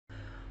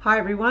Hi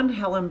everyone,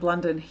 Helen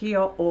Blunden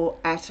here, or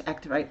at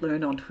Activate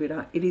Learn on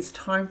Twitter. It is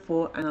time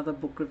for another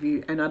book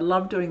review, and I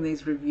love doing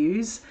these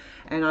reviews,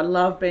 and I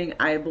love being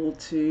able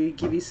to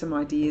give you some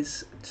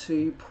ideas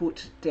to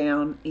put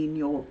down in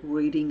your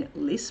reading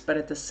list. But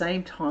at the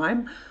same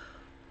time,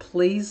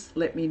 please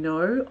let me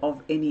know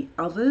of any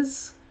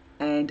others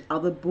and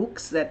other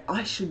books that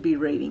I should be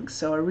reading.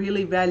 So I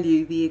really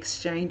value the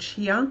exchange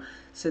here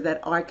so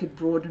that I could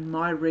broaden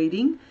my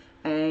reading,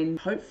 and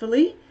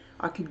hopefully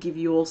I could give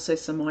you also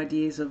some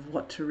ideas of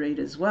what to read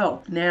as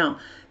well. Now,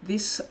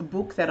 this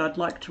book that I'd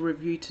like to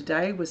review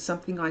today was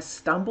something I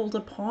stumbled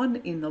upon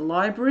in the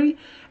library,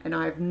 and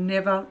I've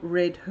never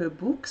read her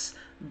books,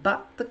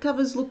 but the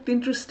covers looked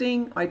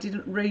interesting. I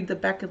didn't read the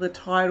back of the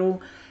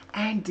title,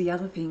 and the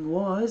other thing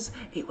was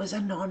it was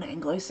a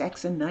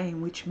non-Anglo-Saxon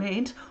name, which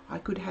meant I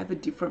could have a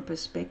different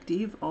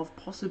perspective of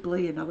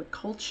possibly another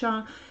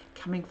culture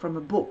coming from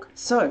a book.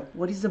 So,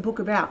 what is the book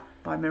about?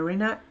 By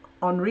Mariana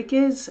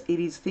Enriquez. It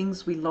is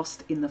Things We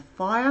Lost in the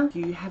Fire. If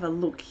you have a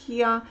look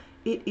here,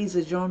 it is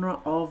a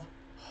genre of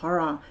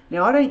horror.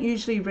 Now, I don't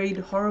usually read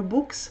horror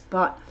books,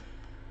 but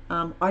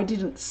I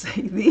didn't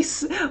see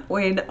this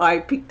when I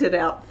picked it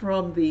out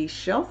from the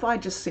shelf. I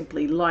just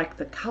simply liked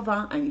the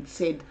cover, and it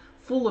said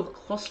full of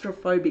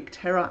claustrophobic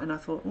terror, and I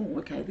thought, oh,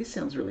 okay, this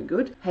sounds really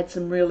good. Had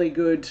some really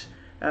good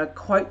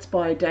quotes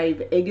by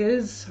Dave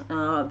Eggers,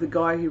 the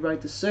guy who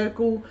wrote The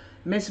Circle,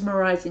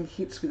 mesmerizing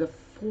hits with a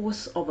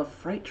force of a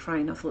freight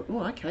train. I thought,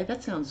 oh, okay,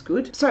 that sounds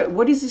good. So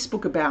what is this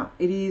book about?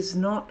 It is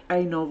not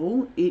a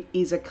novel. It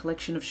is a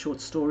collection of short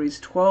stories,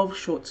 12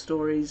 short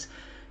stories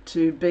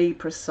to be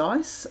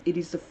precise. It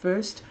is the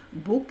first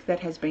book that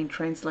has been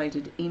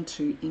translated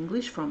into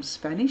English from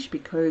Spanish,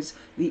 because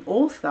the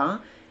author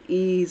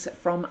is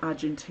from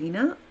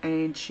Argentina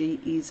and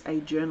she is a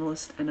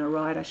journalist and a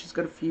writer. She's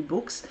got a few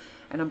books,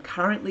 and I'm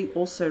currently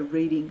also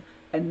reading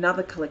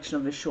another collection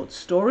of the short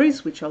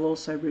stories, which I'll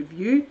also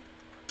review,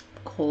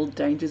 called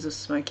Dangers of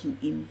Smoking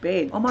in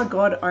Bed. Oh my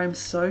God, I'm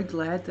so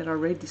glad that I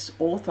read this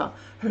author.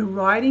 Her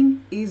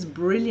writing is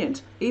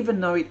brilliant,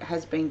 even though it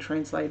has been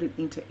translated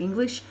into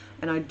English,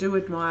 and I do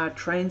admire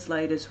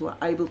translators who are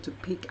able to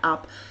pick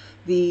up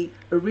the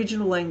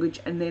original language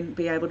and then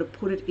be able to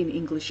put it in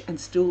English and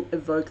still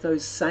evoke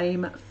those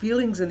same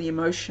feelings and the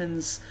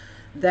emotions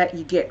that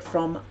you get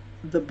from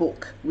the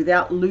book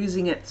without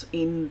losing it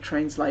in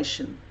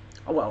translation.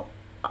 Well,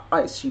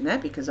 I assume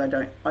that because I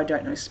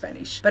don't know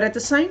Spanish. But at the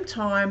same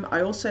time,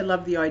 I also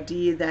love the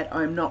idea that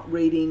I'm not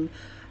reading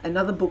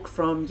another book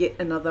from yet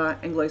another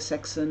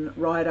Anglo-Saxon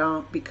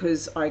writer,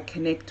 because I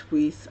connect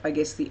with, I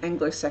guess, the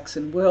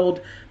Anglo-Saxon world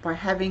by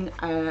having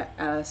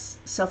a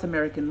South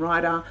American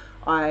writer.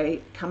 I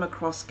come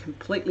across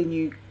completely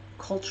new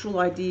cultural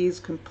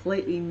ideas,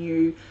 completely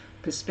new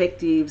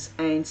perspectives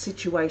and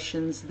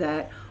situations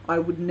that I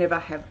would never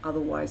have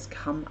otherwise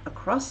come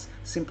across,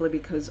 simply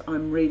because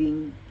I'm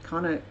reading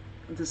kind of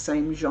the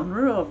same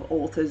genre of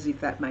authors,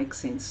 if that makes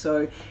sense.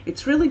 So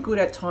it's really good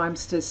at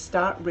times to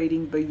start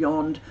reading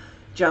beyond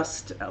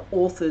just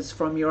authors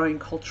from your own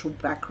cultural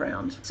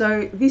background.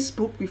 So this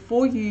book,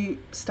 before you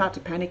start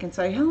to panic and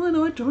say, Helen,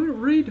 I don't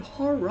read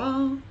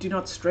horror, do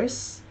not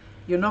stress.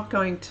 You're not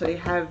going to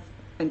have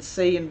and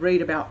see and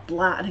read about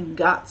blood and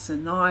guts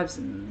and knives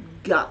and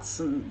guts,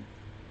 and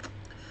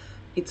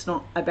it's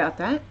not about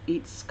that.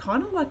 It's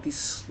kind of like this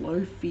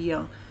slow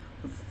fear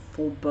of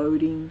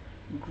foreboding,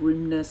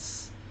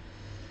 grimness,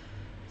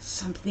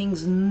 some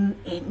things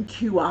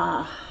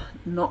NQR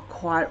not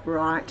quite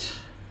right.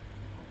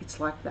 It's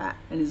like that,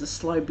 and there's a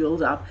slow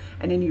build up,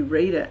 and then you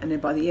read it, and then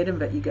by the end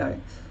of it you go,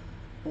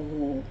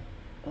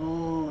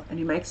 oh, and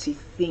it makes you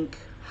think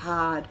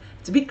hard.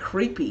 It's a bit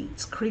creepy.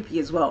 It's creepy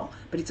as well,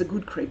 but it's a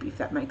good creepy, if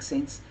that makes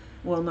sense.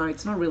 Well, no,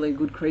 it's not really a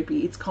good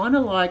creepy. It's kind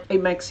of like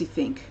it makes you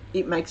think.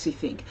 It makes you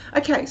think.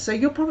 Okay, so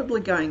you're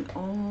probably going,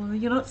 oh,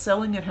 you're not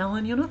selling it,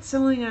 Helen. You're not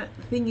selling it.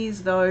 The thing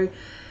is, though,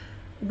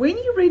 when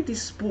you read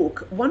this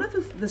book, one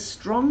of the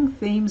strong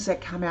themes that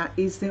come out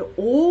is they're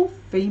all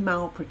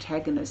female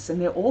protagonists,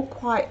 and they're all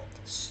quite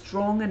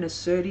strong and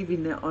assertive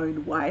in their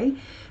own way,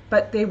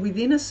 but they're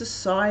within a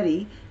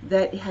society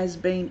that has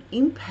been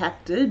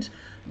impacted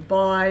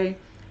by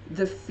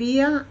the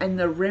fear and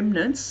the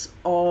remnants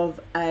of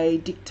a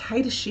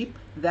dictatorship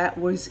that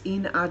was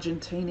in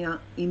Argentina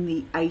in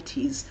the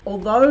 80s.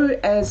 Although,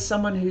 as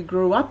someone who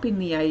grew up in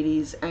the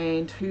 80s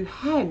and who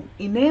had,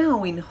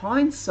 now in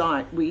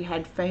hindsight, we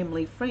had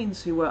family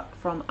friends who were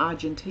from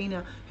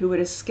Argentina who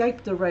had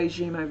escaped the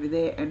regime over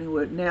there and who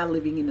were now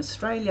living in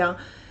Australia,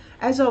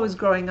 as I was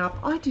growing up,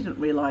 I didn't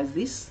realize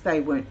this. They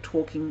weren't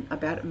talking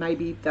about it.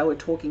 Maybe they were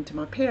talking to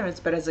my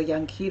parents, but as a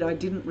young kid, I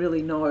didn't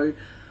really know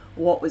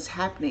what was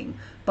happening.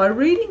 By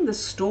reading the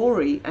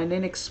story and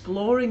then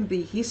exploring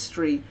the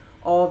history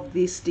of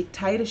this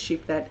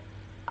dictatorship that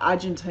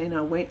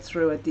Argentina went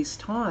through at this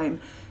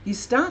time, you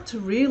start to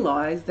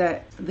realize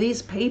that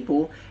these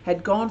people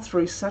had gone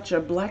through such a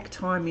black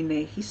time in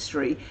their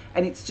history,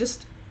 and it's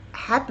just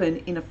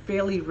happened in a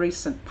fairly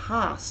recent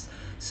past.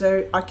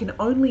 So I can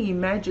only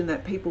imagine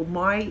that people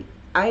my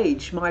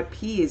age, my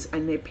peers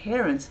and their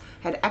parents,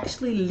 had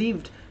actually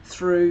lived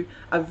through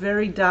a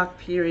very dark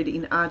period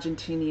in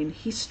Argentinian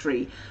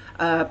history,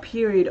 a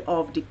period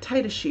of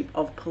dictatorship,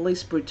 of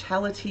police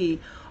brutality,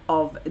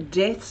 of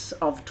deaths,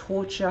 of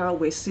torture,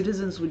 where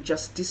citizens would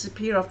just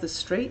disappear off the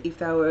street if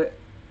they were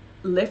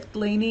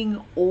left-leaning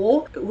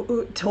or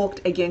talked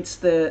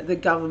against the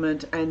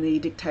government and the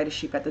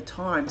dictatorship at the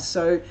time.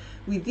 So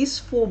with this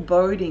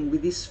foreboding,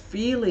 with this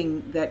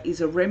feeling that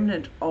is a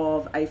remnant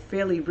of a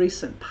fairly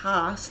recent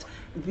past,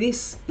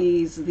 this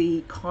is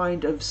the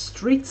kind of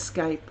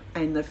streetscape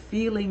and the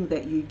feeling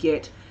that you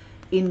get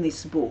in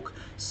this book.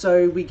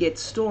 So we get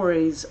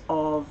stories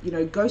of,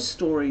 ghost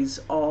stories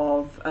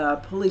of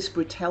police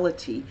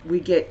brutality. We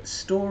get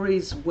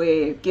stories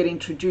where we get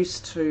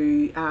introduced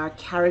to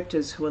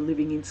characters who are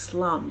living in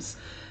slums.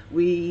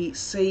 We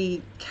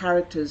see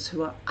characters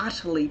who are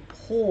utterly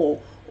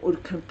poor or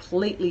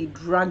completely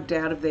drugged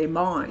out of their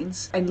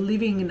minds and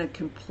living in a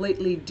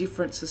completely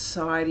different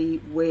society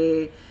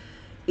where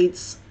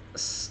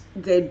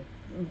they're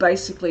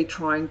basically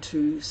trying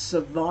to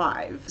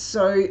survive.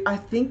 So I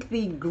think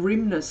the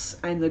grimness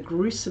and the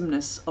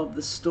gruesomeness of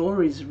the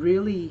stories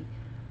really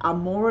are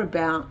more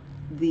about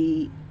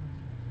the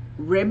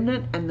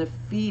remnant and the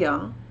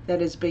fear that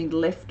has been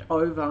left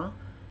over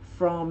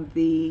from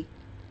the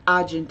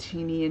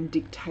Argentinian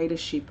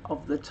dictatorship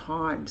of the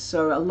time.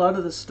 So a lot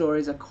of the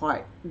stories are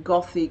quite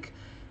gothic,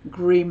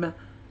 grim,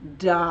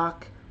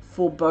 dark,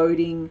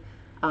 foreboding,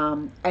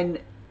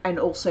 and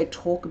also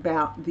talk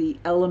about the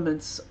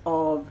elements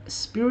of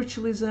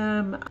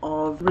spiritualism,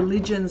 of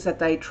religions that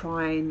they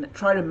try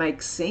to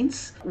make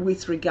sense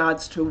with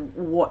regards to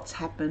what's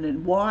happened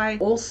and why.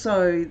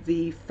 Also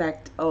the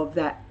fact of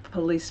that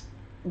police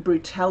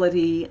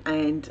brutality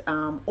and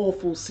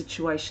awful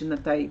situation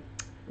that they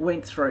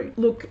went through.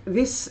 Look,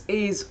 this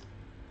is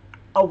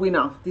a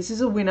winner. This is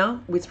a winner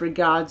with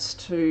regards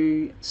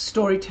to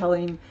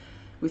storytelling,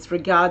 with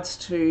regards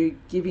to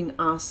giving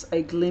us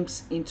a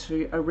glimpse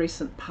into a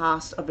recent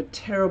past of a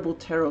terrible,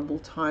 terrible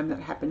time that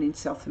happened in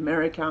South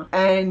America.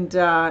 And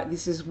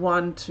this is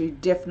one to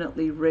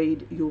definitely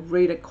read. You'll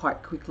read it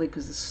quite quickly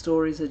because the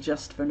stories are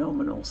just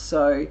phenomenal.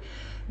 So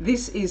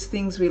this is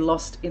Things We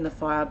Lost in the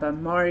Fire by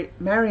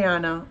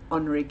Mariana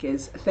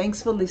Enriquez.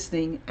 Thanks for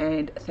listening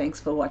and thanks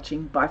for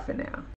watching. Bye for now.